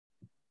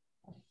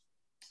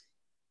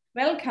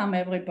Welcome,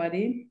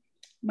 everybody.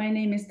 My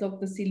name is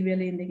Dr. Sylvia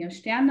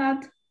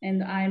Lindinger-Sternart,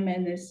 and I'm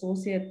an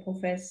associate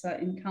professor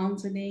in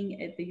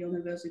counseling at the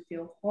University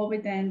of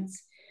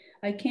Providence.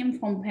 I came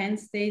from Penn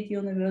State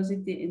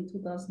University in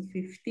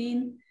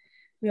 2015,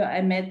 where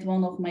I met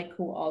one of my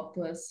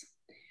co-authors.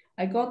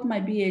 I got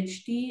my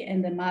PhD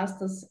and a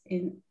master's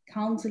in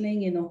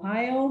counseling in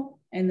Ohio,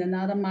 and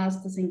another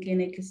master's in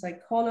clinical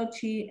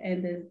psychology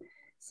and a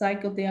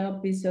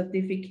psychotherapy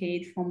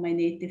certificate from my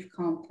native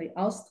country,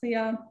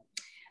 Austria.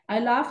 I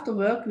love to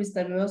work with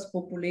diverse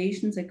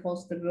populations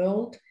across the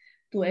world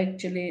to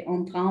actually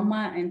on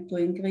trauma and to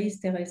increase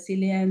their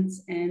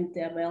resilience and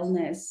their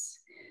wellness.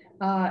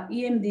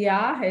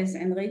 EMDR has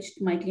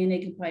enriched my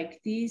clinical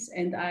practice,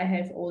 and I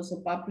have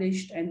also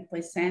published and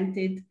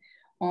presented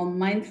on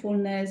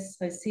mindfulness,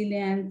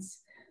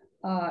 resilience,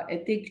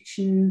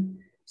 addiction,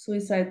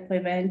 suicide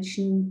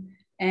prevention,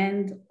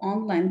 and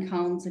online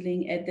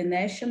counseling at the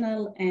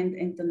national and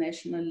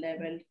international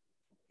level.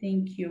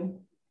 Thank you.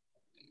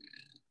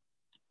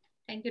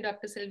 Thank you,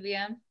 Dr.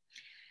 Sylvia.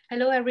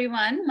 Hello,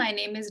 everyone. My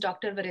name is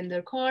Dr.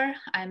 Varinder Kaur.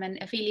 I'm an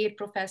affiliate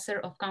professor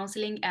of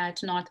counseling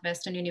at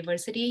Northwestern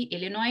University,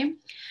 Illinois.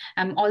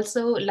 I'm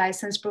also a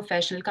licensed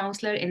professional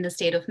counselor in the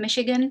state of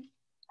Michigan.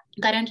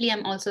 Currently,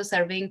 I'm also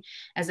serving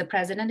as a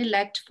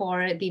president-elect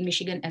for the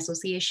Michigan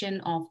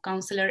Association of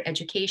Counselor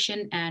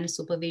Education and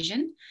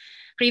Supervision.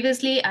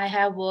 Previously, I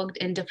have worked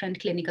in different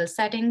clinical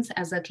settings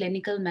as a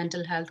clinical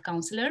mental health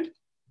counselor,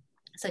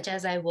 such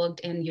as I worked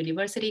in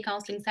university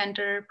counseling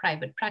center,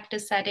 private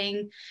practice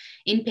setting,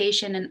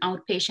 inpatient and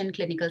outpatient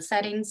clinical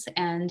settings,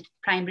 and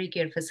primary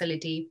care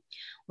facility,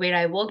 where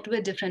I worked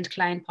with different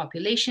client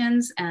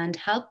populations and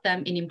helped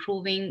them in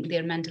improving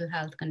their mental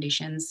health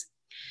conditions.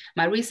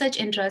 My research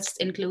interests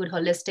include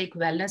holistic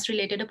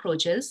wellness-related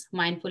approaches,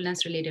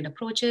 mindfulness-related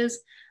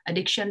approaches,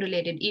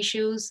 addiction-related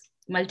issues,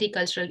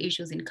 multicultural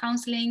issues in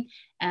counseling,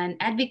 and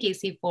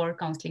advocacy for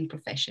counseling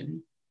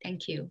profession.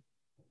 Thank you.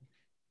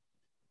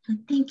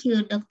 Thank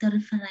you,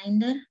 Dr.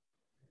 Varinder.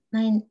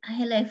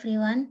 Hello,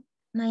 everyone.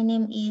 My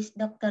name is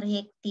Dr.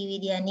 Yekti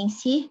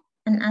Widyaningsih,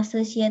 an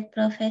associate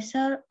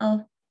professor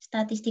of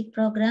Statistics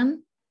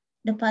Program,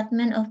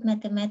 Department of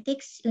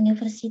Mathematics,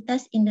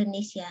 Universitas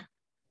Indonesia.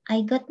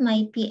 I got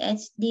my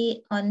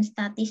PhD on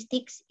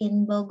statistics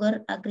in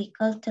Bogor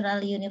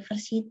Agricultural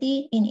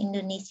University in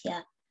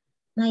Indonesia.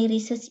 My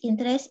research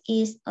interest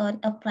is on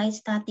applied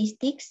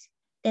statistics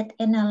that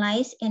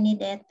analyze any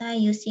data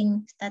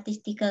using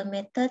statistical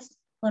methods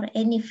for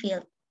any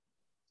field.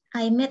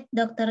 I met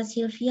Dr.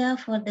 Sylvia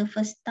for the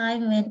first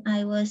time when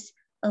I was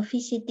a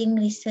visiting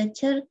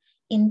researcher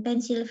in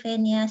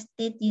Pennsylvania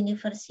State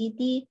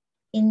University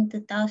in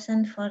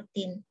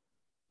 2014.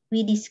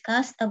 We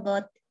discussed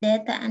about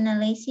data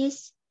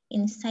analysis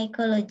in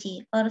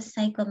psychology or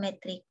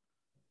psychometric.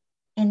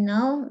 And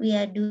now we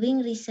are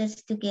doing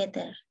research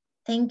together.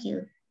 Thank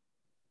you.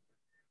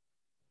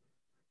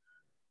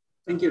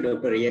 Thank you,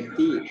 Dr.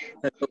 Yekti.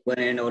 Hello, one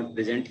and all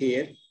present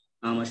here.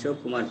 I'm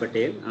Ashok Kumar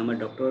Patel. I'm a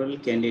doctoral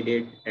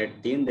candidate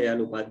at Deen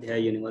Dayal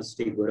Upadhyay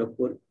University,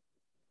 Gorakhpur,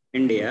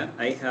 India.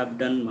 I have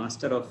done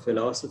Master of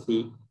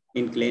Philosophy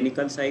in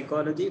Clinical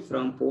Psychology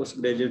from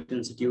Postgraduate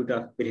Institute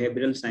of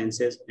Behavioral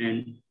Sciences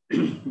and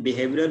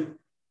Behavioral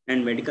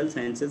and Medical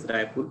Sciences,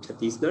 Raipur,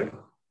 Chhattisgarh.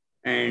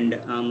 And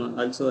I'm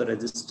also a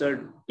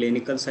registered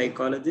clinical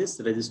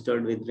psychologist,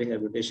 registered with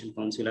Rehabilitation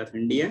Council of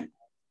India.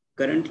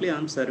 Currently,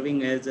 I'm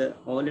serving as an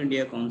All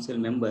India Council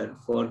member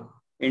for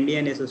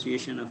Indian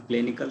Association of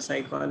Clinical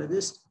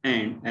Psychologists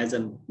and as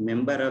a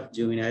member of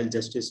Juvenile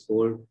Justice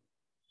Board,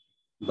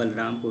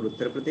 Balrampur,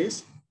 Uttar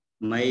Pradesh.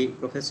 My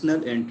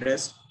professional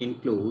interest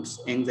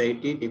includes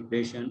anxiety,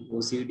 depression,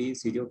 OCD,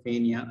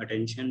 schizophrenia,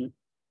 attention,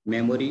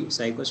 memory,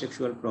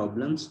 psychosexual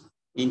problems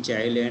in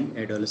child and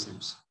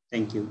adolescents.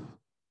 Thank you.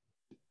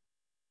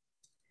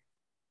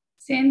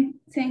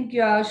 Thank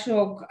you,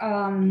 Ashok.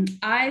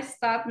 I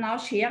start now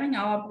sharing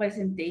our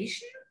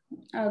presentation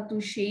to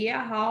share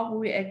how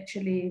we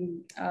actually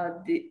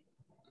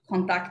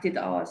conducted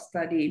our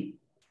study.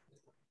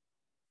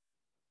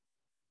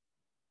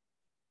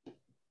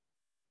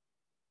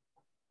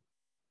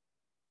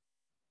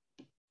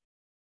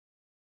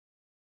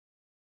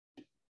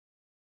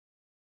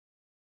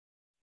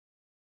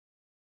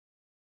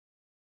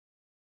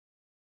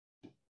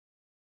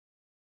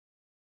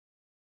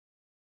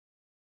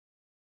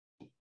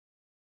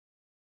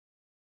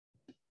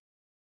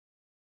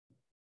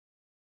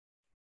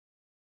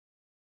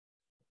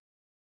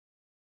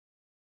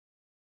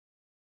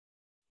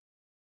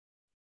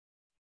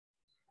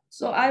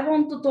 So I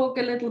want to talk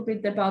a little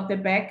bit about the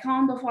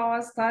background of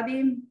our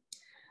study.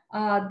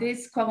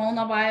 This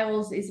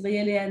coronavirus is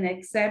really an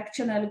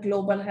exceptional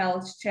global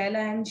health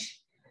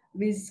challenge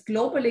with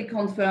globally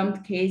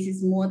confirmed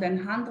cases more than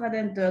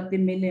 130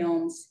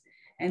 million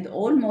and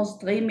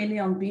almost 3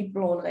 million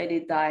people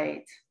already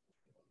died.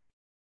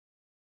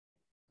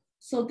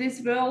 So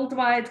this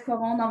worldwide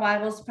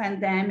coronavirus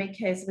pandemic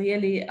has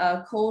really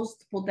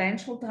caused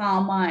potential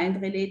trauma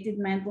and related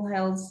mental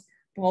health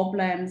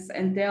problems.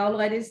 And there are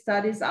already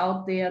studies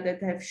out there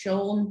that have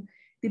shown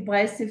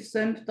depressive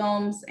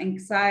symptoms,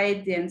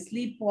 anxiety and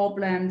sleep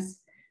problems,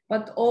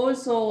 but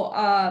also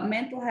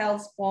mental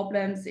health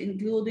problems,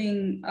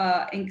 including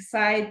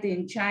anxiety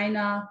in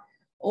China,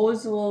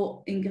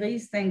 also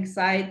increased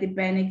anxiety,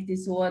 panic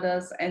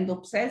disorders, and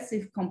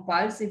obsessive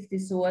compulsive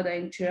disorder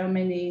in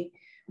Germany,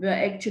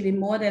 where actually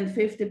more than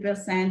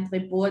 50%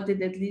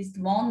 reported at least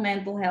one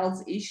mental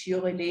health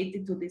issue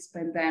related to this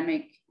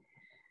pandemic.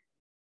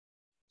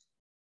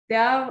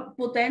 There are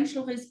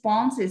potential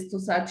responses to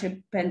such a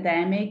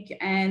pandemic,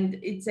 and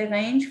it's a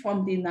range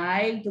from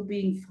denial to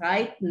being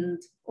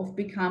frightened of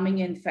becoming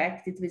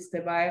infected with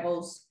the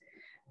virus.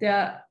 There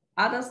are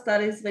other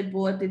studies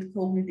reported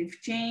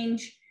cognitive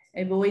change,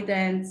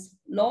 avoidance,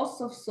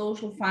 loss of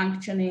social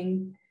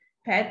functioning,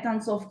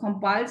 patterns of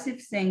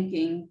compulsive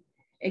thinking,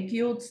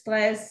 acute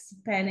stress,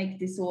 panic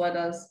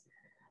disorders,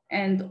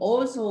 and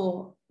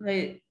also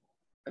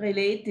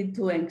related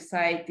to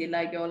anxiety,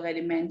 like I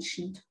already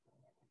mentioned.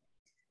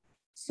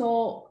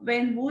 So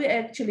when we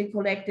actually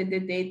collected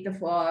the data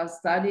for our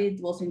study,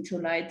 it was in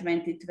July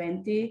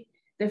 2020,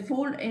 the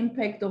full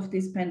impact of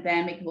this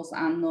pandemic was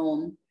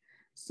unknown.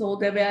 So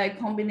there were a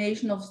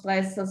combination of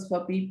stressors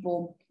for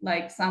people,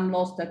 like some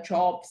lost their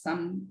jobs,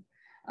 some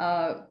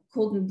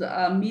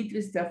couldn't meet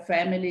with their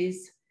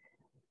families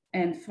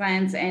and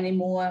friends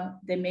anymore.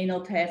 They may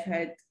not have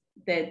had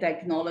the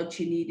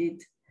technology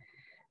needed.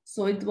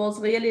 So it was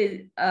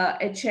really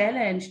a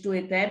challenge to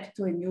adapt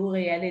to a new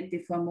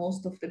reality for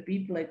most of the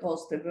people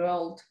across the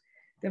world.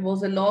 There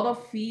was a lot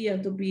of fear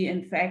to be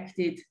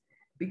infected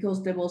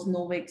because there was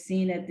no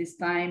vaccine at this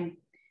time,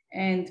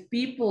 and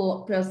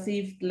people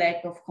perceived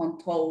lack of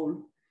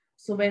control.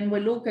 So when we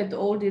look at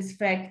all these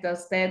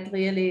factors, that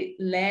really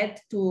led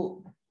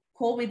to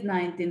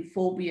COVID-19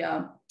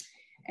 phobia.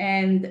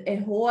 And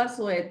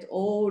Horso et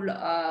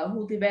al.,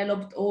 who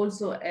developed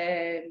also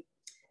a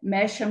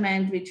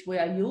measurement which we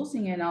are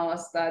using in our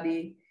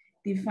study,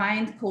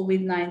 defined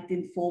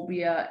COVID-19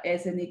 phobia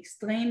as an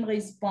extreme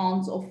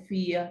response of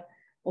fear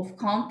of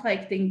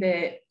contracting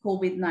the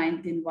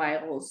COVID-19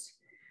 virus.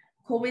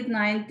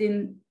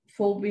 COVID-19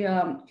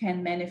 phobia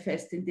can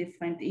manifest in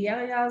different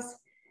areas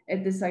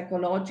at the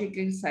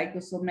psychological,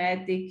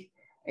 psychosomatic,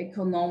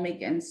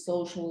 economic, and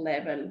social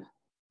level.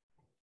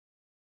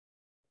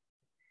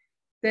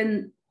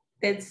 Then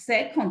the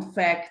second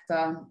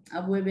factor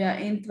we were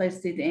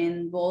interested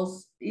in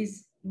was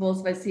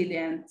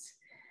resilience.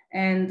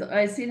 And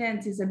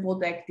resilience is a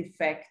protective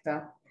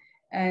factor.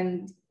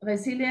 And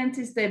resilience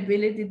is the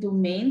ability to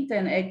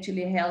maintain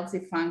actually healthy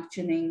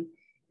functioning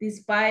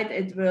despite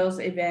adverse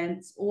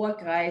events or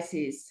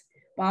crises,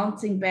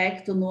 bouncing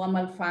back to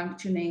normal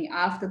functioning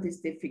after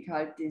these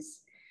difficulties.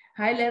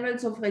 High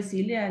levels of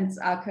resilience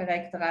are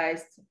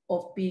characterized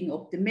of being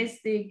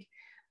optimistic,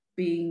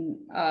 being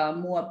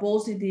more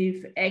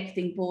positive,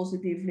 acting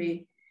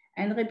positively,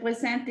 and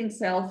representing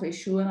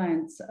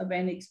self-assurance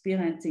when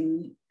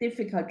experiencing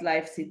difficult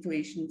life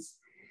situations.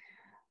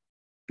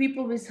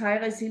 People with high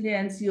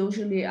resilience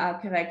usually are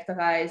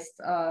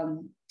characterized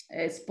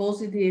as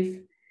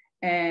positive,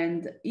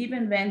 and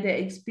even when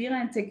they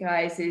experience a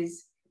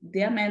crisis,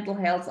 their mental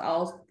health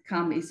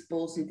outcome is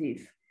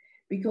positive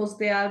because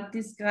they are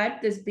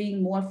described as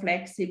being more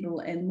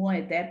flexible and more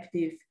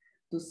adaptive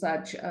to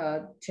such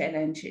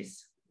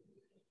challenges.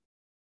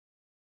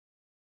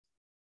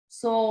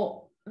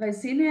 So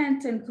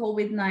resilience and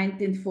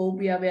COVID-19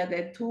 phobia were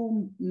the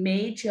two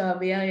major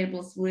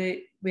variables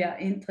we were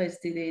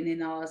interested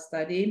in our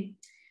study.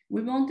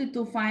 We wanted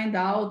to find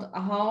out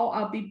how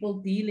are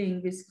people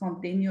dealing with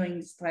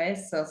continuing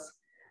stressors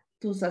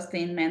to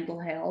sustain mental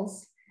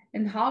health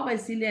and how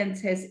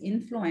resilience has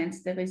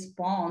influenced the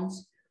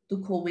response to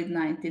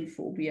COVID-19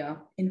 phobia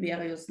in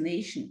various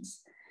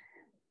nations.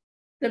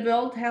 The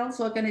World Health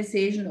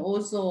Organization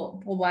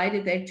also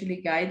provided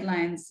actually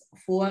guidelines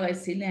for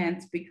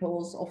resilience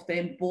because of the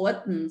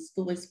importance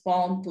to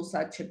respond to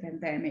such a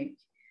pandemic.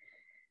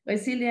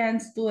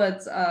 Resilience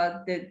towards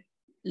the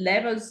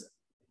levels,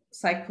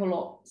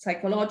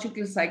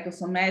 psychological,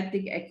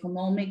 psychosomatic,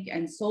 economic,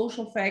 and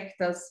social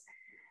factors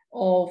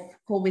of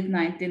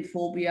COVID-19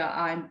 phobia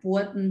are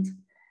important,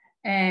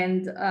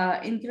 and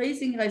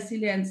increasing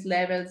resilience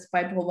levels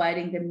by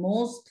providing the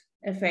most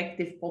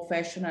effective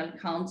professional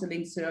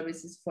counseling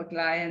services for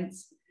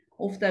clients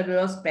of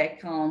diverse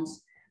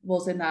backgrounds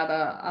was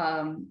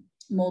another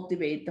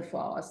motivator for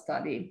our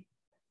study.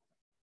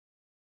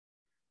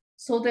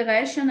 So the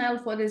rationale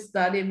for the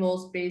study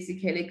was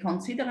basically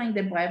considering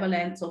the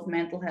prevalence of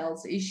mental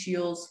health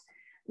issues.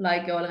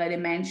 Like I already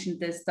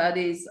mentioned, the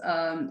studies,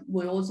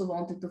 we also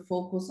wanted to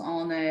focus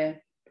on a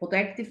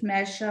protective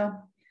measure.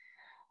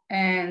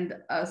 And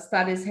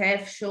studies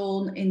have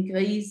shown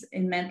increase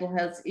in mental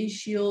health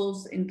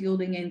issues,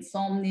 including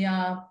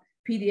insomnia,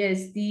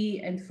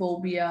 PTSD, and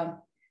phobia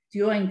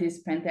during this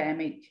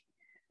pandemic.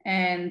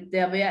 And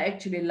there were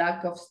actually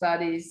lack of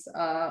studies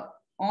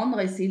on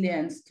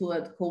resilience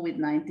toward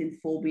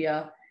COVID-19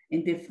 phobia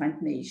in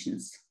different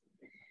nations.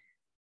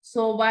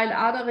 So while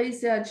other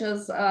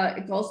researchers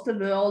across the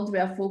world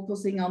were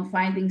focusing on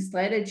finding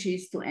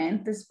strategies to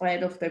end the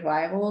spread of the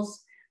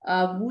virus,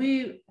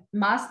 we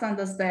must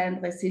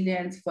understand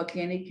resilience for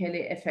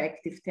clinically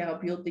effective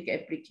therapeutic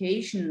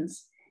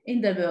applications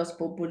in diverse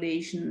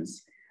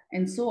populations.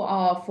 And so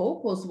our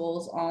focus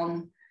was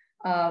on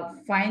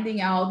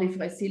finding out if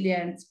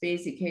resilience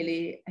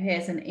basically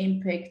has an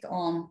impact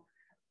on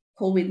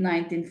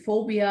COVID-19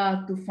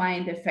 phobia, to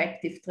find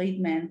effective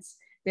treatments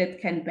that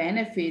can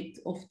benefit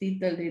of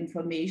detailed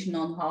information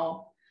on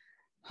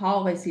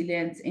how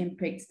resilience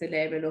impacts the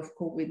level of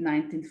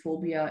COVID-19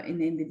 phobia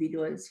in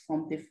individuals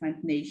from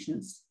different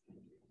nations.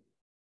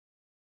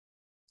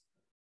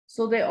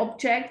 So the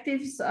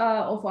objectives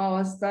of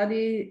our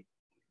study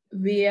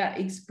were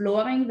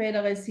exploring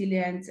whether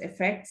resilience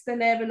affects the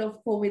level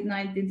of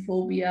COVID-19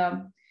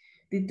 phobia,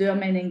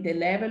 determining the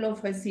level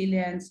of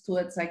resilience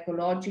towards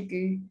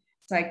psychological,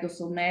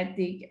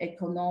 psychosomatic,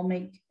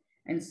 economic,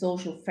 and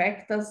social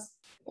factors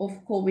of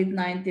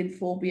COVID-19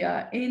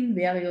 phobia in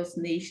various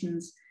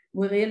nations.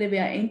 We really were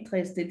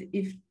interested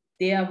if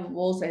there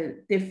was a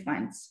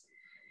difference.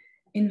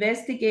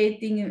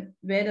 Investigating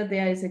whether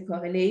there is a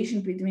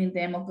correlation between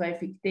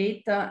demographic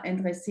data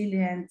and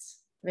resilience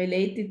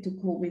related to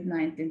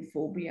COVID-19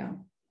 phobia.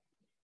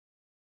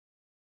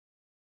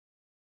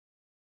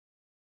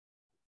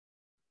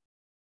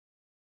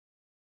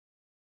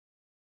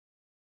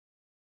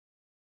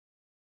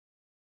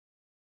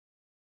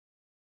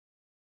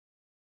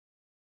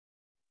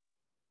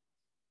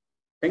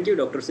 Thank you,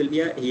 Dr.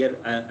 Sylvia. Here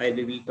I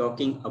will be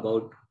talking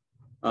about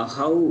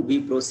how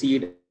we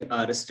proceed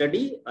our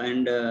study,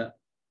 and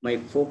my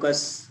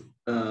focus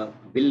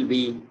will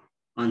be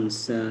on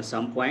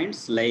some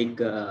points like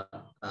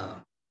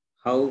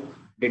how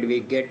did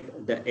we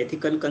get the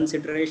ethical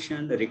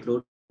consideration, the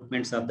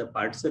recruitments of the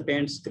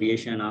participants,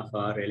 creation of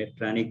our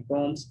electronic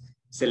forms,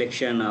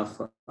 selection of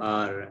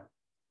our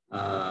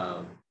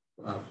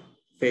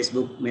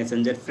Facebook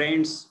Messenger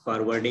friends,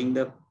 forwarding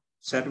the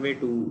survey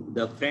to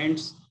the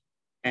friends,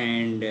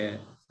 and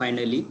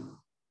finally,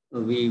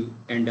 we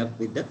end up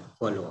with the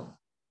follow-up.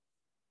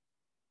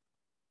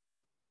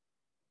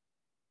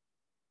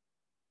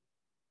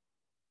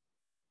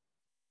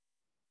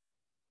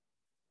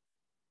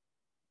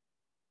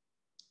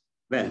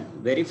 Well,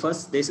 very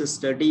first, this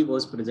study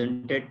was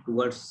presented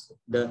towards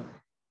the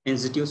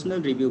Institutional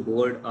Review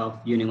Board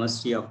of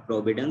University of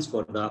Providence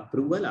for the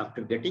approval.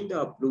 After getting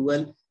the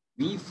approval,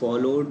 we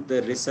followed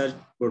the research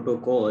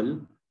protocol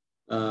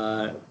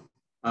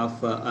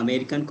of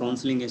American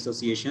Counseling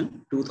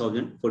Association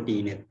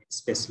 2014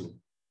 especially.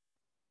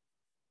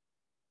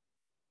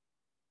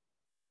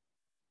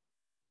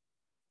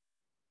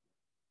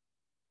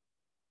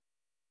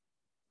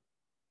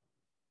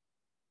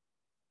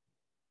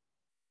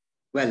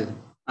 Well,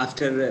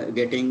 after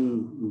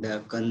getting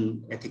the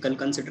ethical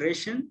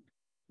consideration,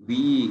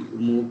 we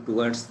moved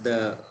towards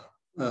the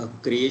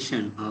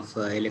creation of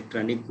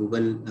electronic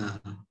Google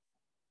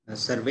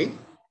survey,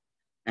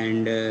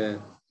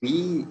 and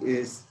we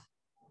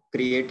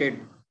created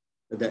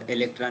the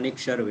electronic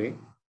survey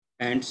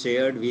and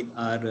shared with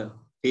our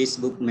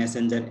Facebook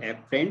Messenger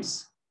app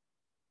friends.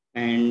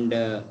 And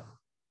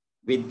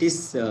with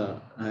this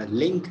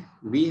link,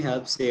 we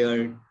have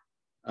shared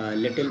a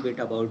little bit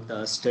about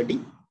the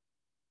study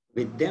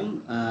with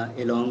them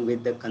along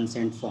with the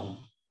consent form.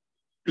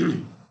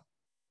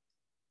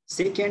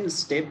 Second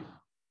step,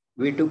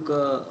 we took,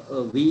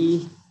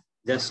 we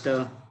just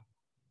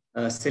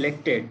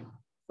selected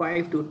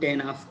 5 to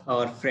 10 of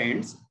our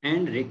friends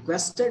and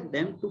requested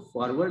them to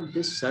forward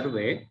this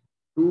survey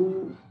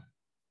to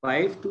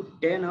 5 to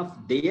 10 of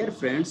their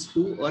friends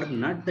who are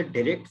not the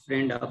direct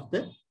friend of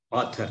the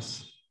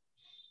authors.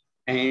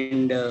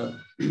 And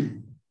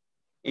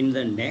in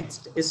the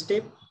next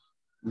step,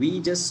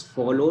 we just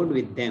followed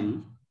with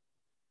them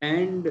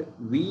and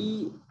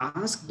we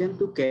asked them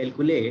to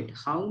calculate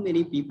how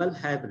many people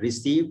have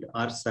received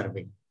our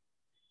survey.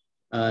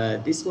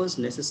 This was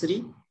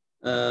necessary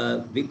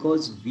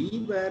because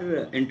we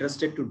were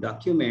interested to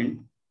document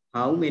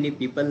how many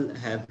people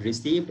have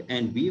received,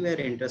 and we were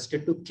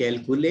interested to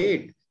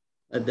calculate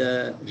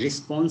the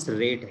response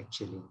rate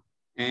actually.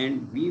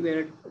 And we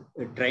were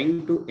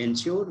trying to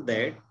ensure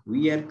that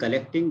we are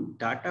collecting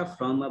data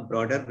from a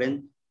broader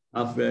range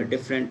of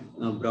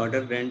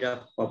broader range of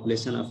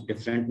population of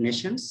different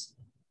nations.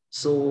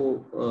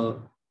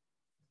 So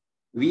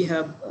we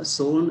have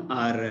shown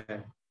our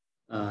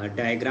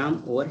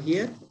diagram over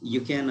here.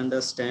 You can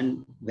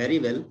understand very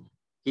well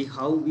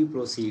how we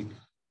proceed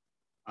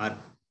our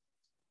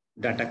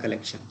data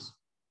collections.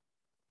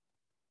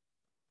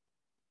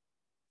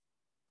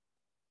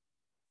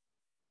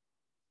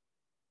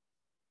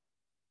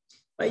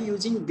 By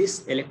using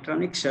this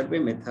electronic survey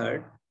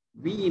method,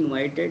 we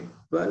invited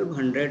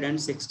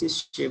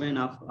 1,267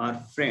 of our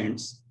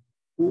friends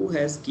who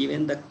has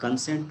given the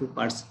consent to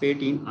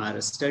participate in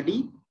our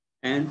study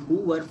and who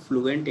were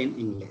fluent in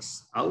English.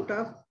 Out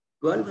of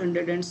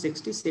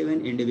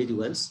 1,267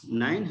 individuals,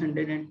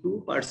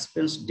 902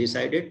 participants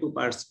decided to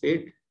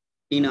participate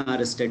in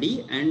our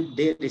study and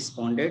they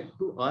responded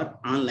to our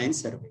online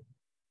survey,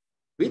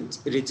 which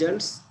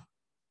results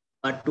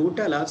a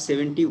total of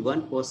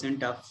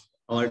 71% of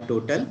our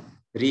total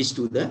reach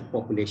to the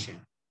population.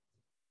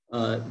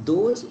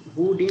 those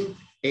who didn't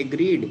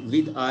agreed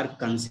with our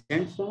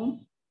consent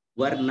form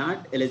were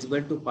not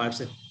eligible to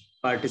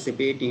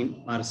participate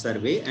in our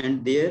survey,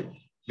 and their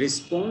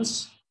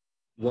response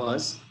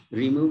was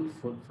removed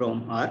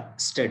from our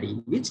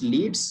study, which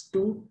leads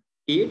to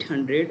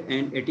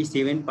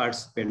 887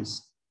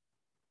 participants.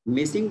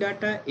 Missing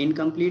data,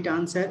 incomplete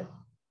answer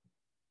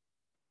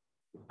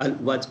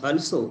was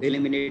also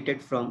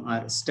eliminated from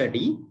our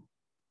study.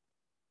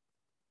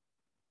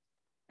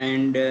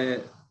 And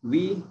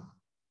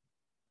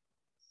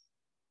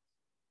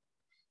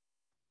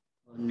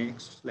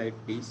next slide,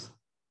 please.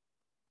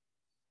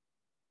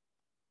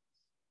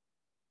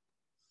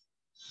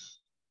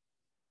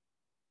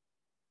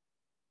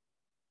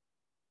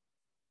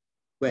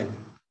 Well,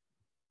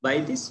 by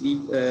this, we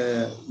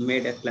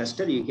made a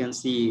cluster. You can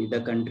see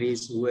the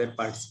countries who were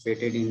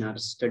participated in our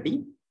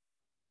study.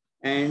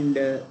 And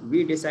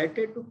we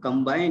decided to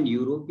combine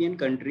European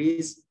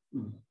countries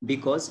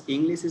because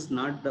English is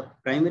not the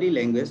primary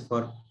language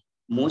for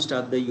most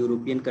of the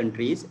European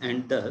countries,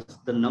 and thus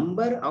the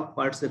number of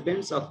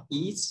participants of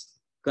each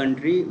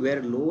country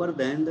were lower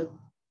than the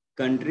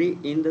country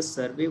in the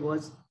survey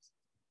was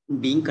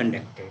being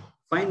conducted.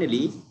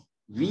 Finally,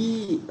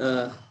 we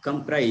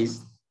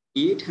comprised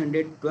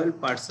 812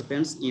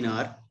 participants in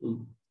our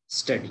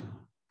study.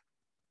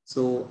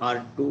 So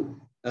our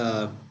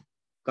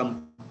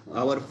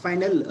our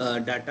final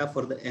data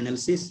for the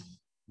analysis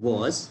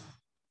was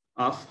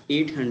of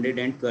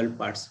 812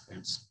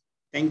 participants.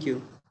 Thank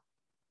you.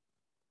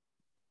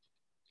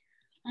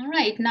 All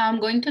right, now I'm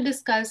going to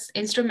discuss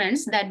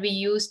instruments that we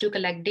use to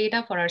collect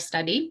data for our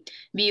study.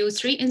 We use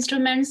 3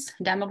 instruments: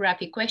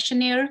 demographic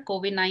questionnaire,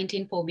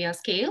 COVID-19 phobia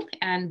scale,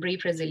 and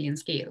brief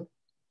resilience scale.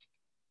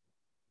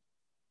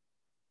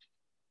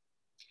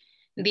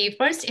 The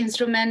first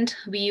instrument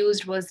we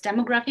used was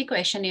demographic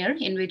questionnaire,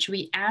 in which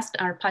we asked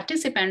our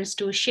participants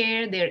to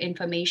share their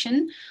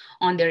information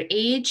on their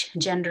age,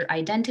 gender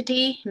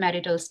identity,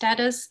 marital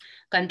status,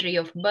 country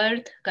of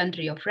birth,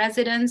 country of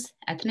residence,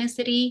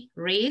 ethnicity,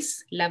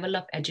 race, level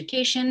of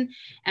education,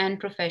 and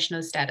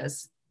professional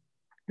status.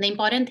 The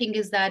important thing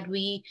is that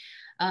we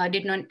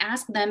did not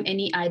ask them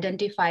any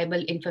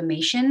identifiable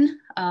information.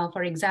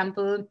 For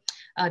example,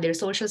 their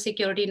social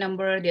security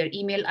number, their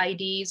email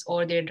IDs,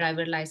 or their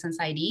driver license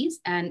IDs,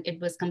 and it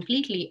was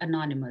completely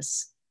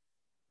anonymous.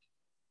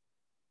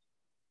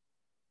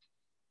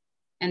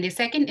 And the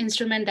second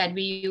instrument that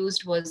we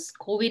used was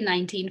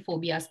COVID-19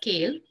 phobia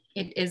scale.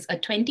 It is a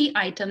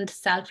 20-item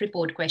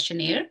self-report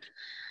questionnaire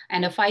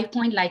and a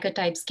 5-point Likert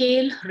type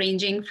scale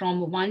ranging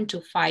from 1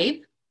 to 5,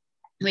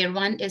 where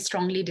 1 is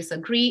strongly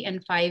disagree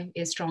and 5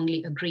 is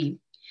strongly agree.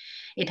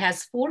 It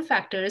has 4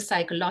 factors: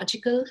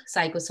 psychological,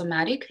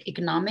 psychosomatic,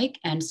 economic,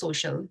 and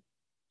social.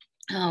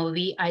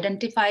 We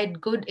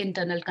identified good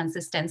internal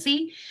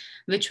consistency,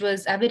 which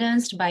was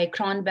evidenced by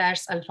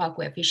Cronbach's alpha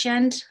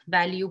coefficient,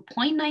 value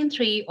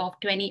 0.93 of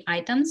 20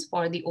 items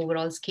for the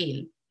overall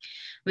scale,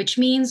 which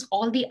means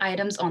all the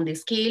items on the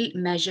scale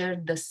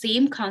measured the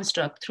same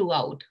construct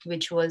throughout,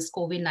 which was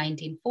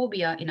COVID-19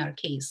 phobia in our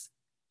case.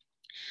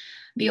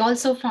 We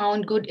also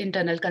found good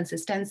internal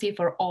consistency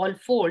for all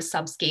 4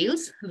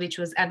 subscales, which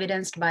was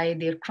evidenced by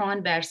their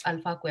Cronbach's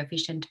alpha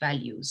coefficient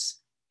values.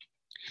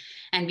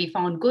 And we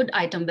found good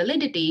item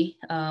validity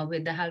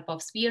with the help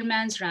of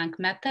Spearman's rank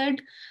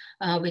method,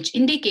 which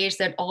indicates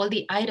that all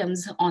the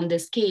items on the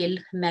scale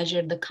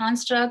measured the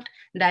construct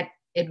that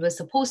it was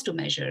supposed to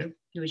measure,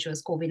 which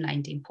was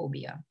COVID-19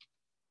 phobia.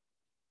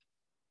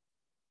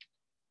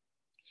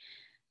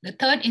 The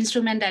third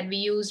instrument that we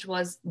used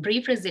was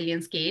brief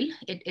resilience scale.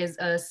 It is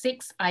a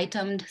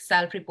 6-itemed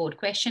self-report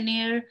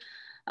questionnaire,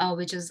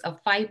 which is a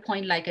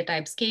 5-point Likert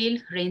type scale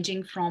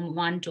ranging from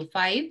 1 to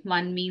 5.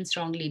 1 means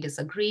strongly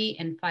disagree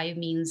and 5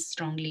 means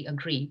strongly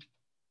agree.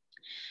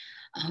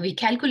 We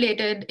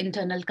calculated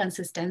internal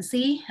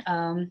consistency,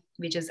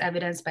 which is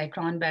evidenced by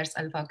Cronbach's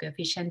alpha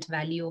coefficient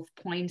value of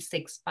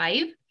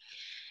 0.65.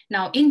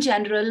 Now, in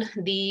general,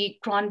 the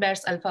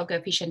Cronbach's alpha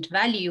coefficient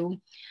value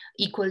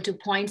equal to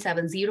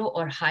 0.70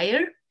 or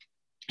higher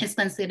is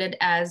considered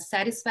as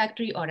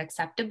satisfactory or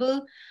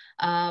acceptable.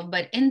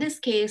 But in this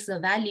case, the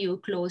value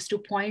close to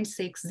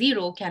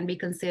 0.60 can be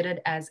considered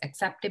as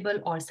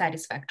acceptable or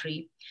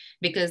satisfactory,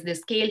 because the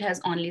scale has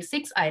only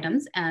 6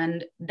 items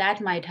and that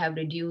might have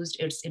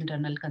reduced its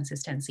internal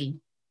consistency.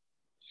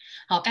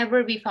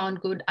 However, we found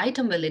good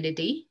item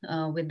validity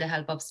with the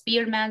help of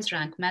Spearman's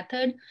rank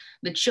method,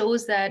 which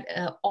shows that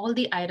all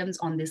the items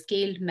on the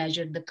scale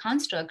measured the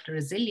construct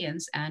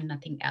resilience and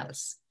nothing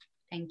else.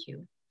 Thank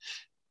you.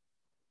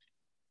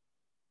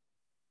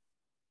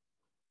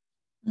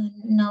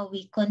 Now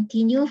we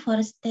continue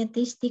for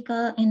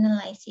statistical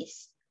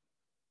analysis.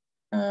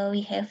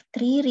 We have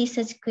 3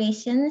 research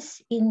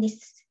questions in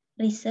this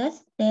research.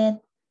 That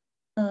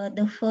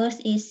the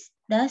first is,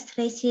 does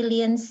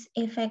resilience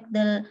affect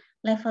the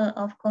level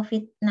of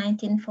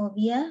COVID-19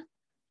 phobia?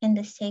 And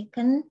the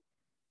second,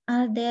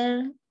 are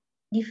there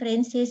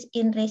differences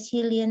in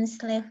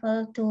resilience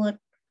level toward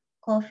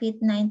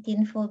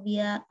COVID-19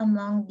 phobia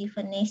among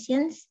different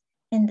nations?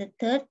 And the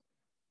third,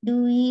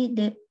 do we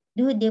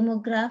do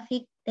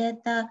demographic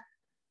data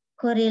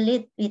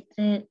correlate with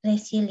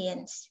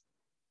resilience?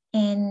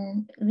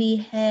 And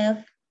we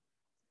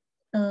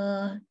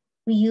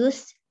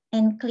use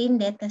and clean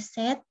data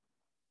set,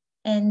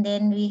 and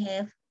then we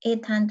have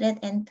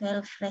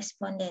 812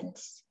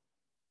 respondents.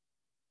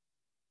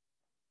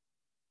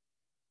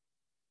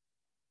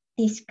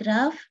 This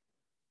graph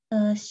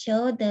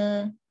shows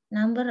the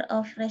number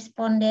of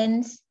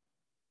respondents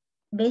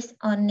based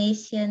on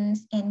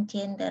nations and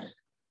gender.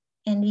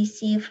 And we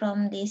see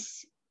from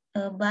this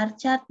bar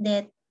chart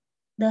that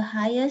the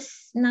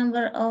highest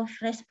number of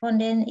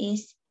respondents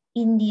is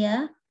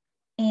India,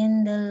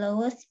 and the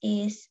lowest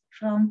is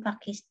from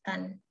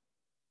Pakistan,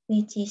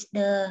 which is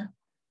the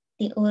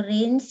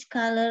orange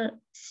color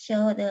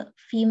show the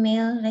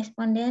female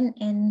respondent,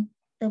 and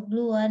the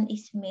blue one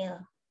is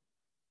male.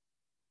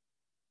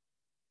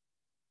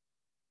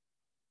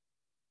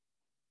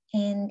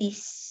 And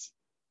this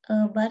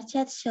bar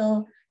chart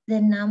show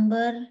the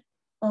number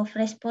of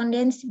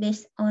respondents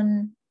based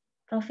on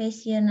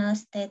professional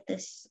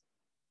status.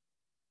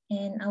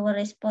 And our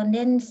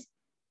respondents,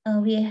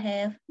 we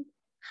have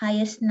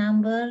highest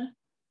number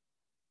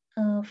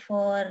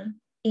for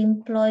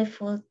employee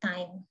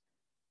full-time.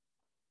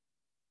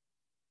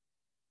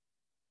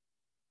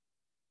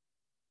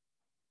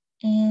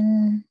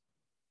 And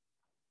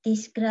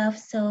this graph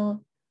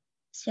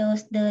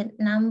shows the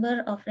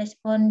number of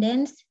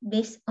respondents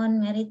based on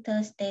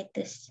marital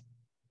status.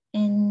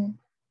 And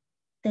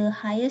the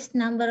highest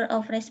number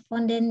of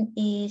respondents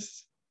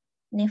is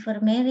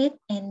never married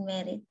and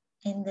married,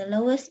 and the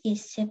lowest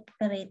is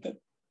separated.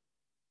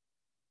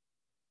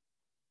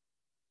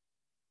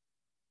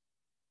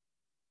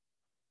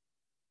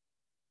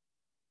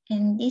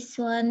 And this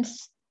one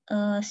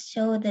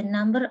show the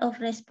number of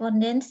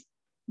respondents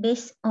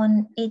based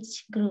on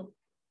age group,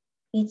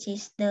 which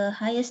is the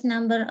highest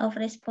number of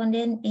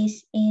respondents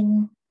is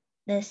in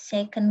the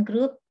second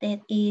group, that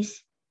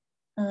is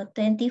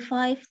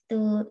 25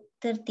 to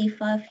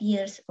 35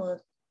 years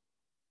old.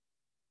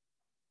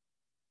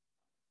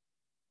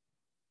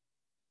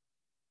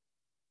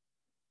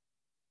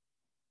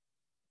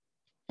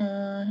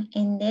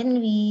 And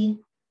then we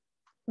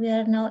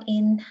are now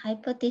in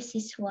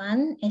hypothesis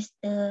 1 as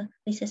the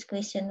research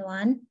question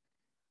 1,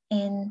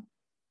 and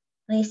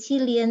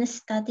resilience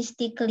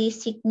statistically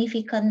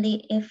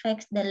significantly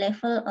affects the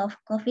level of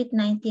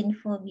COVID-19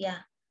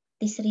 phobia.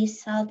 This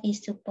result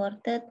is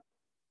supported.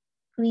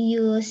 We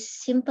use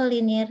simple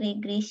linear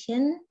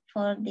regression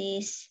for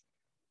this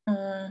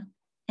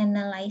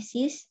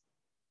analysis,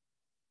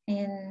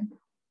 and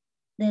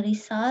the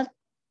result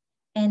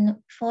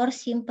and 4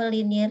 simple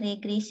linear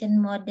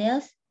regression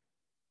models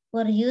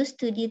were used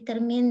to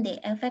determine the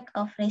effect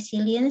of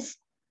resilience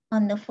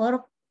on the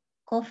 4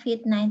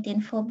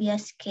 COVID-19 phobia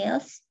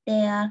scales.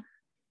 They are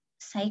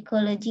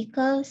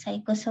psychological,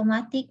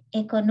 psychosomatic,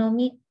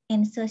 economic,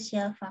 and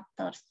social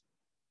factors.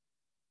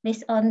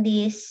 Based on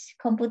this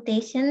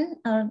computation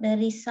or the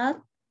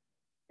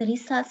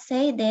results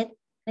say that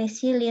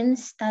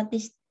resilience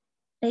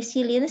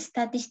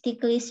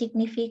statistically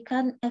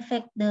significant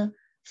affect the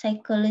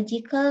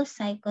psychological,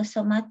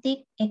 psychosomatic,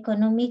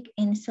 economic,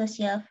 and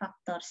social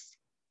factors.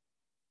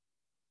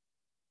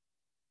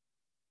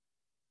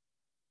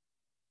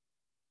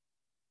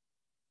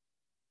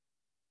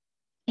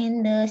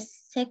 And the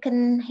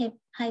second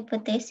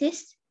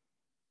hypothesis,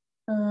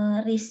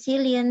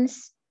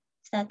 resilience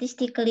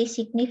statistically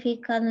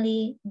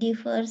significantly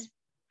differs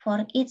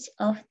for each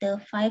of the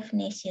 5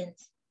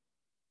 nations.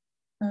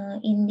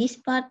 In this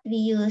part, we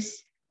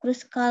use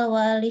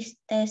Kruskal-Wallis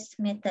test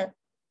method.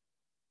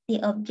 The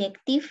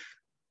objective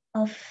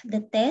of the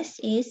test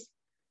is,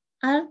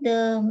 are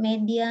the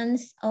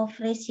medians of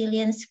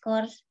resilience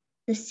scores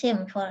the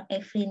same for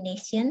every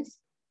nation?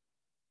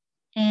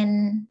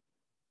 And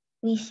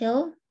we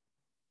show,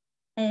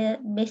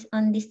 based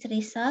on this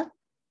result,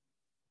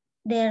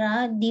 there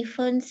are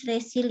different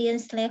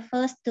resilience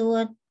levels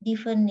toward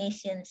different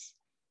nations.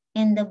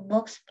 And the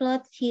box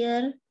plot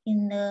here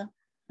in the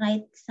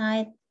right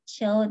side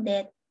show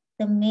that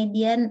the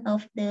median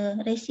of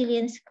the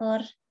resilience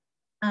scores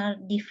are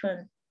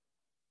different.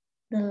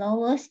 The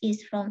lowest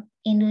is from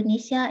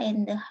Indonesia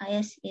and the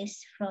highest is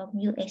from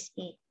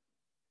USA.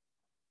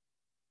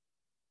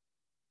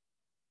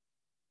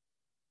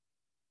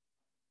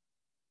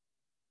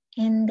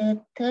 And the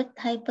third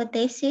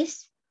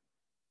hypothesis,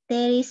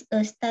 there is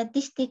a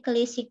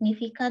statistically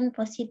significant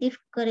positive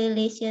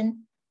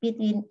correlation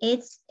between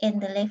age and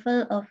the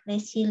level of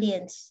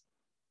resilience.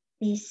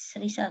 This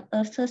result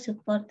also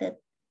supported.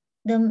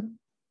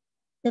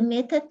 The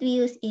method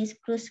we use is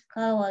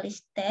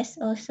Kruskal-Wallis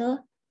test also,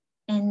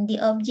 and the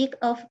object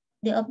of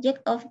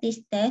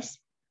this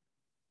test,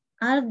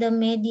 are the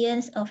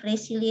medians of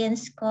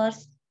resilience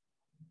scores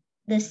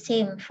the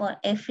same for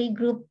every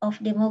group of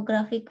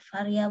demographic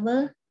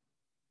variable.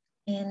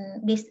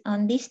 And based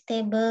on this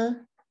table,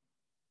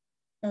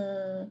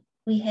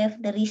 we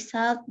have the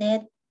result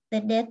that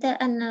the data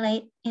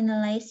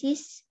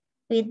analysis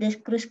with the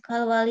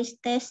Kruskal-Wallis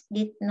test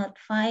did not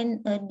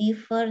find a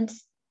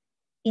difference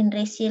in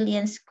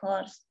resilience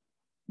scores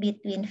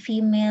between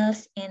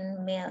females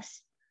and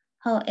males.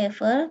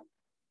 However,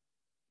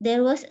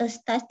 there was a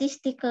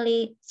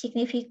statistically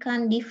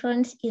significant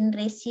difference in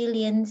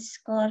resilience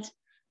scores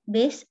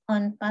based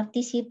on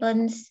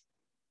participants'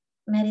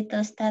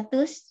 marital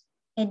status,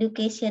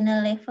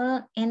 educational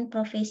level, and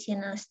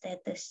professional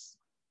status.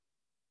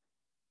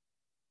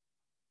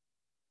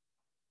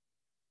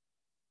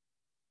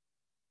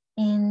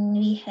 And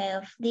we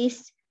have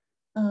this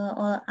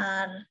all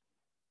our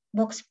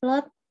box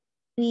plot.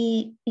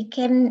 We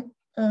can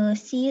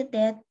see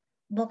that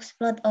box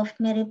plot of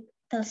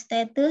marital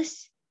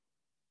status,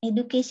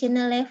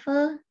 educational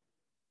level,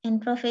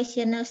 and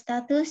professional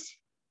status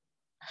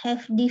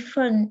have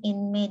different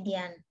in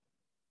median.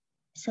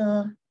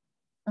 So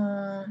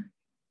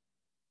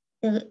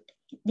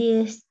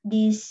this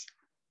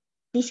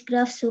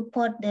graph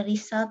support the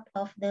result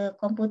of the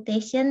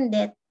computation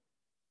that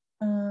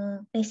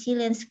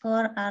resilience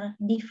score are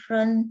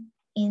different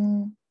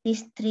in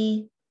these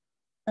three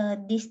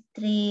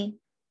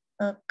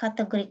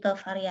categorical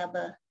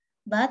variable.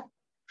 But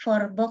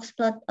for box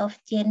plot of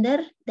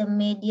gender, the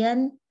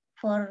median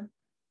for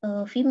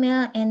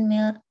female and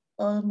male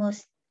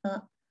almost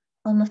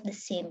the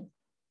same.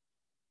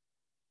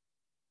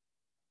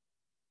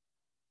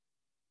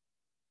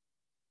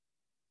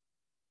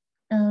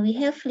 We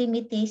have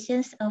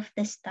limitations of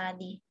the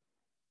study.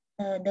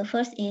 The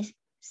first is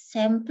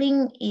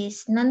sampling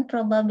is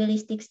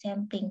non-probabilistic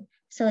sampling,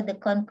 so the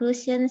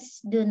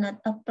conclusions do not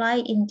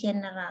apply in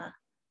general.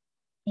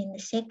 In the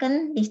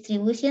second,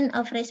 distribution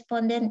of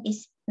respondents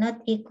is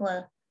not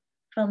equal.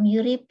 From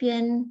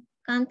European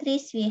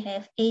countries, we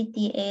have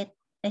 88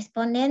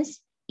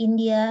 respondents,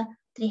 India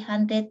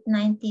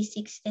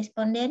 396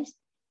 respondents,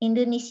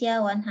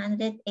 Indonesia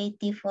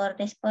 184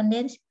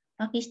 respondents,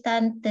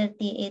 Pakistan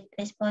 38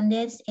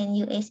 respondents, and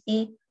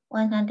USA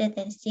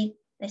 106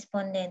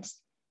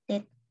 respondents.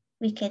 That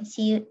we can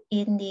see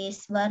in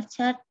this bar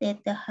chart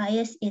that the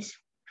highest is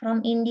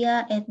from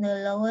India and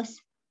the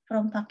lowest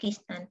from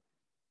Pakistan.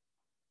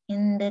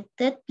 And the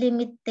third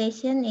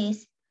limitation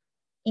is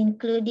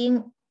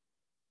including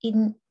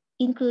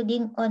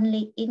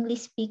only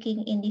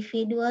English-speaking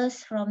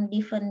individuals from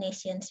different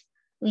nations,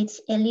 which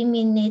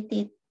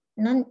eliminated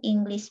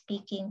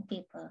non-English-speaking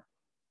people.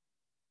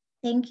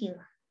 Thank you.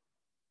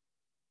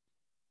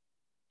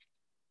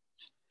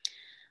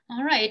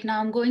 All right, now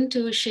I'm going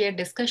to share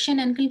discussion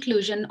and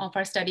conclusion of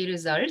our study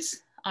results.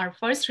 Our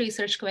first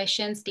research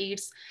question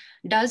states,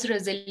 does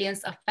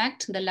resilience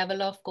affect the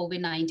level of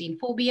COVID-19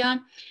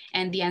 phobia?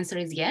 And the answer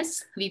is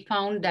yes. We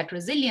found that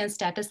resilience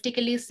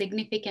statistically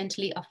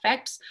significantly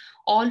affects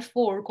all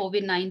 4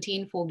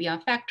 COVID-19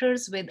 phobia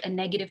factors with a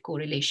negative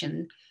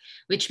correlation,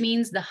 which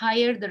means the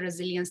higher the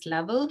resilience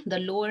level, the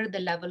lower the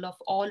level of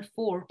all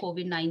 4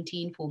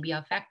 COVID-19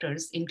 phobia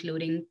factors,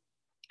 including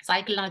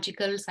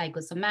psychological,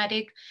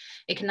 psychosomatic,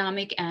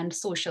 economic, and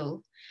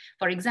social.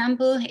 For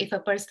example, if a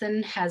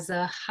person has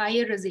a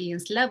higher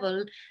resilience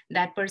level,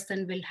 that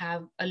person will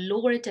have a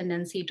lower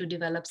tendency to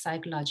develop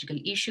psychological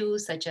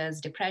issues such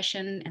as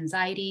depression,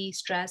 anxiety,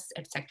 stress,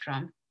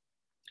 etc.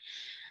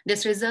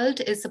 This result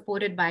is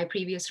supported by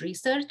previous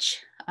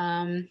research.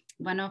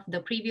 One of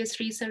the previous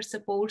research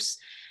supports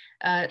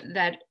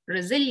that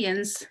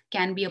resilience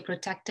can be a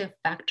protective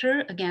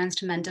factor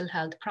against mental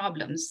health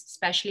problems,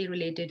 especially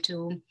related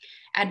to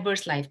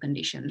adverse life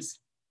conditions.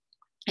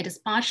 It is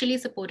partially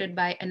supported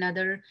by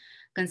another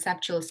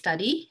conceptual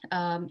study,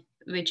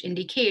 which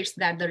indicates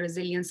that the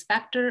resilience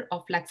factor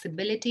of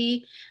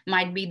flexibility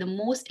might be the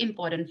most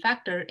important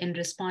factor in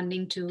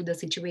responding to the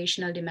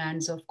situational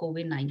demands of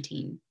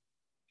COVID-19.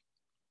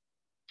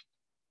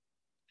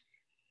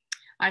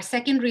 Our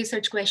second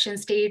research question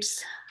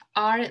states,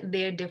 are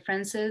there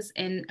differences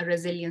in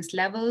resilience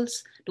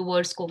levels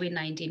towards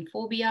COVID-19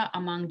 phobia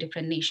among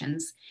different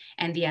nations?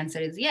 And the answer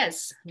is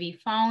yes. We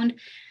found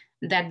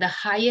that the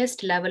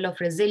highest level of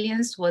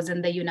resilience was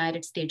in the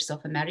United States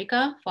of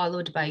America,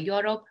 followed by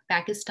Europe,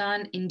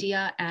 Pakistan,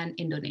 India, and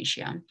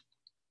Indonesia.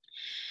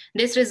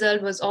 This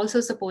result was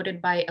also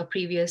supported by a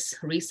previous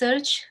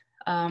research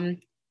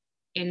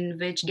in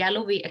which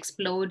Galloway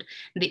explored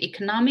the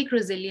economic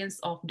resilience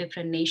of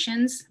different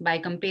nations by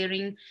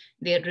comparing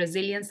their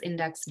resilience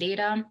index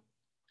data,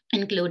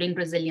 including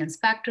resilience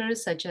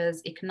factors such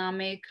as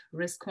economic,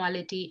 risk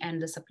quality,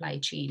 and the supply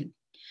chain.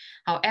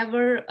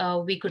 However,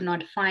 we could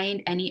not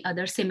find any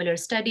other similar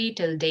study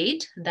till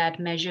date that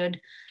measured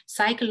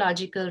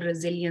psychological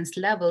resilience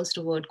levels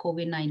toward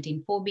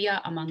COVID-19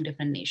 phobia among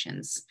different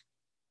nations.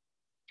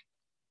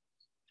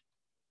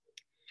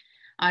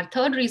 Our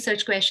third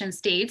research question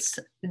states,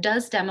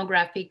 does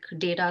demographic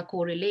data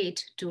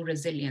correlate to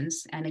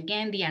resilience? And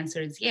again, the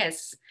answer is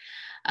yes.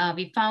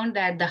 We found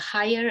that the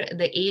higher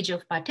the age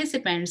of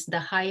participants, the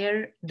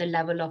higher the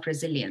level of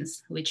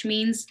resilience, which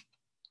means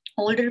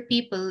older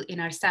people in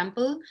our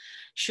sample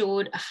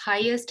showed a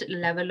highest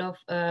level of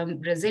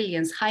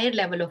resilience, higher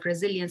level of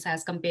resilience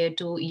as compared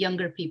to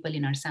younger people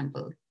in our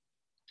sample.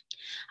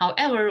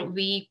 However,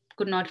 we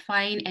could not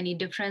find any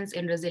difference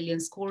in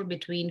resilience score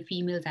between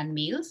females and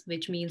males,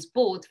 which means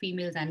both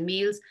females and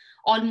males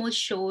almost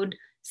showed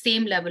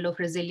same level of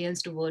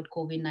resilience toward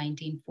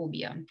COVID-19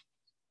 phobia.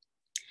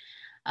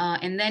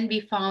 And then we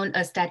found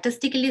a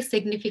statistically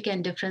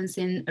significant difference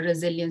in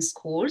resilience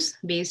scores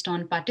based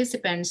on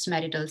participants'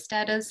 marital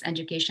status,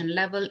 education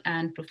level,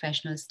 and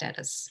professional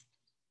status.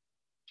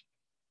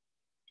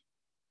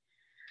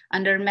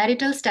 Under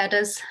marital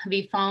status,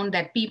 we found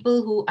that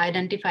people who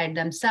identified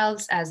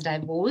themselves as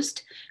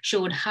divorced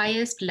showed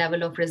highest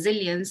level of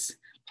resilience,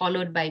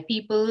 followed by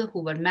people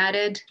who were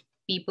married,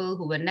 people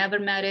who were never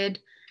married,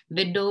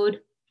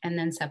 widowed, and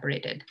then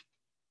separated.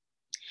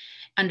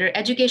 Under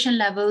education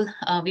level,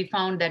 we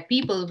found that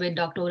people with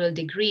doctoral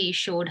degree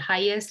showed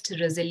highest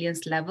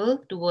resilience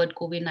level toward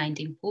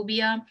COVID-19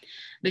 phobia,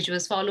 which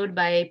was followed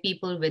by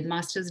people with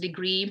master's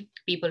degree,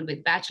 people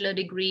with bachelor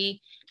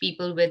degree,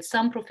 people with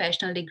some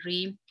professional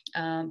degree,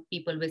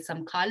 people with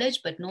some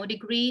college but no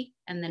degree,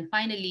 and then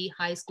finally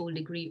high school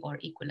degree or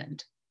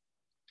equivalent.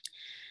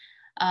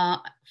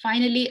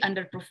 Finally,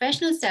 under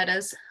professional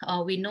status,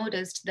 we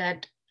noticed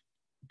that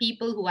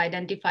people who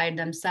identified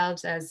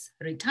themselves as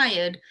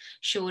retired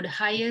showed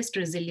highest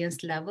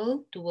resilience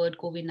level toward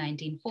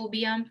COVID-19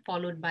 phobia,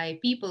 followed by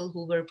people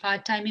who were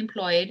part-time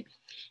employed,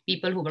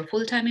 people who were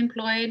full-time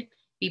employed,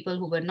 people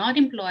who were not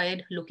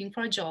employed looking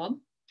for a job,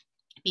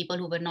 people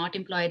who were not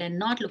employed and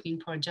not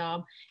looking for a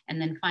job, and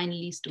then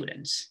finally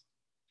students.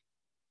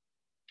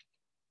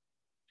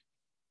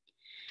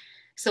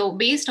 So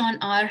based on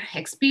our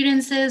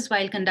experiences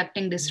while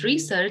conducting this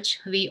research,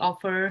 we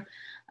offer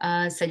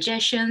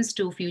suggestions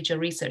to future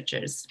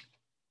researchers.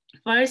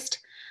 First,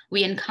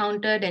 we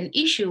encountered an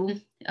issue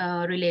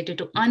related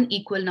to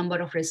unequal number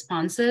of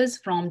responses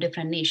from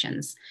different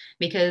nations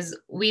because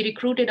we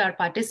recruited our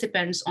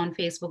participants on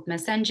Facebook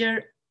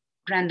Messenger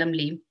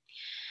randomly.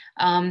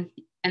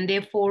 And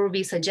therefore,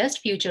 we suggest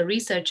future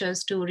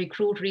researchers to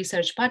recruit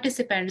research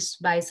participants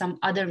by some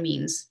other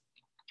means.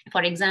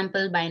 For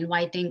example, by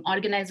inviting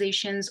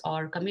organizations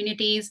or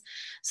communities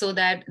so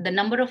that the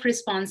number of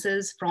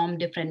responses from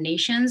different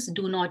nations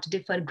do not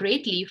differ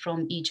greatly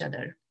from each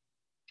other.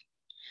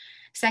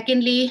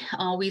 Secondly,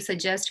 we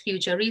suggest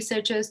future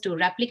researchers to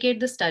replicate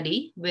the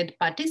study with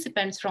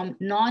participants from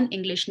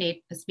non-English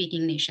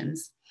speaking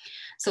nations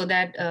so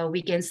that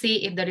we can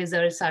see if the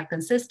results are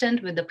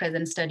consistent with the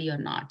present study or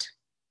not.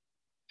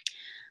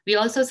 We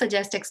also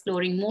suggest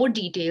exploring more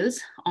details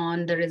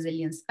on the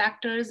resilience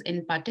factors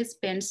in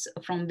participants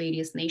from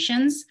various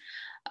nations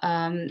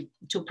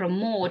to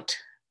promote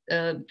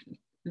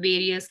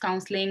various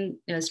counseling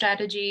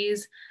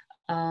strategies,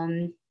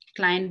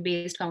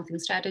 client-based counseling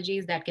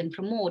strategies that can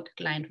promote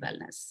client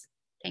wellness.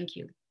 Thank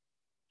you.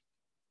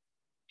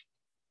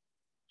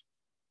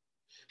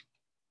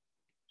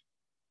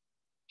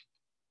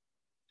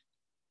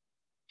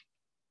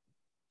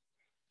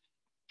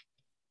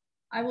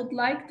 I would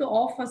like to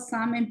offer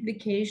some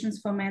implications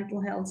for mental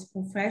health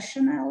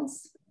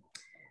professionals.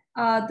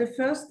 The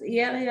first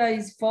area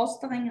is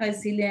fostering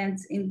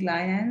resilience in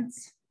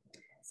clients,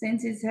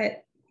 since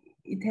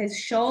it has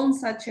shown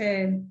such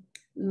a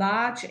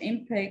large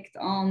impact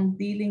on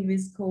dealing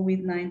with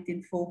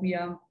COVID-19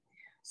 phobia.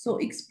 So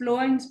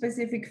exploring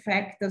specific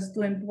factors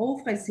to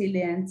improve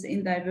resilience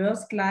in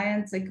diverse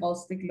clients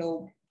across the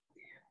globe.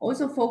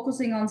 Also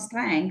focusing on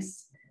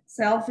strengths,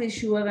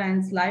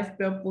 self-assurance, life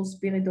purpose,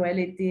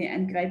 spirituality,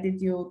 and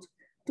gratitude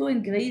to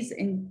increase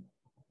in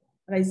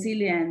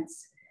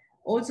resilience.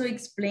 Also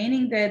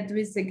explaining that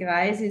with the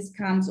crisis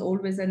comes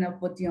always an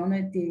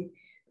opportunity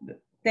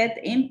that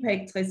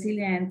impacts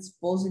resilience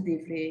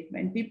positively.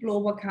 When people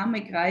overcome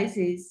a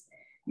crisis,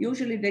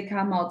 usually they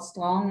come out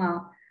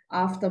stronger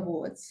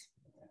afterwards.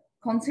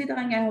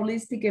 Considering a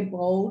holistic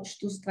approach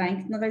to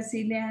strengthen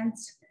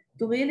resilience,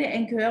 to really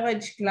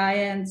encourage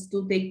clients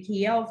to take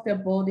care of their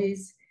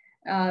bodies,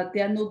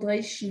 their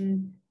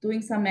nutrition,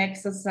 doing some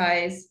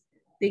exercise,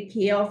 take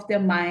care of their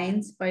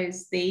minds by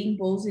staying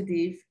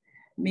positive,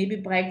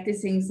 maybe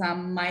practicing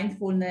some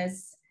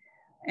mindfulness,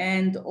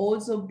 and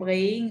also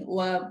praying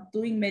or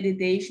doing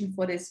meditation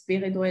for the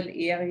spiritual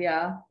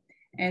area.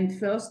 And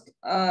first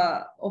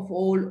of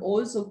all,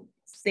 also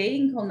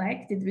staying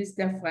connected with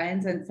their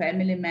friends and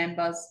family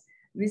members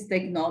with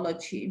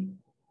technology.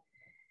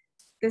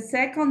 The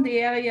second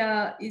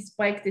area is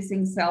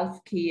practicing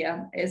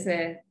self-care as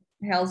a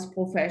health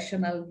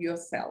professional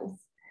yourself.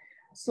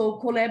 So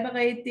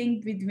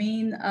collaborating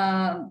between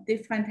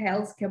different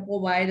healthcare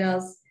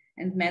providers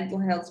and mental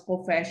health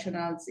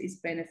professionals is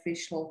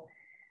beneficial.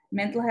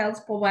 Mental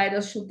health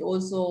providers should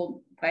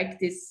also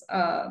practice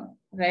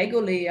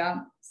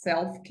regular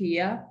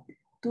self-care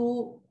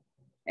to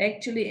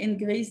actually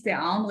increase their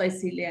own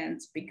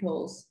resilience,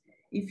 because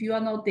if you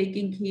are not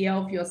taking care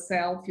of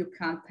yourself, you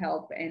can't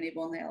help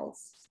anyone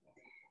else.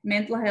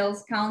 Mental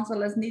health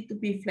counselors need to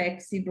be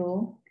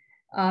flexible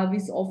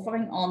with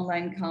offering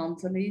online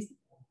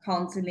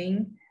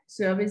counseling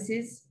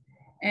services.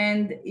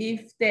 And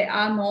if they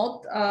are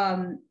not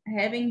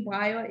having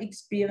prior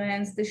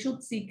experience, they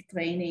should seek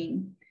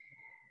training.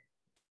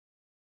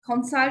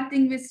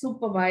 Consulting with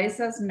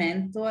supervisors,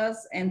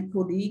 mentors, and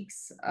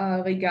colleagues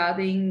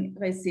regarding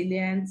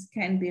resilience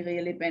can be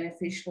really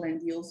beneficial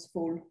and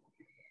useful.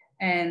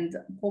 And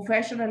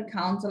professional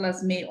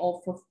counselors may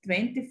offer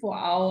 24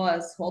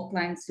 hours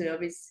hotline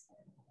services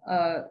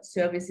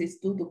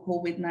due to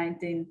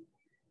COVID-19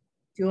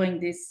 during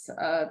this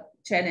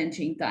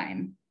challenging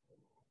time.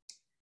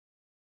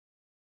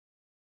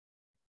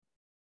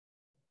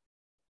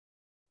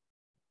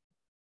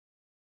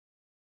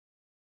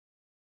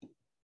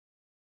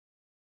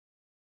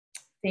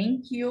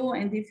 Thank you.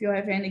 And if you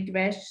have any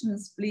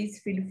questions, please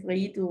feel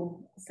free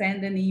to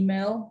send an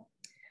email.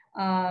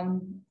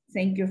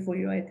 Thank you for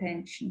your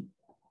attention.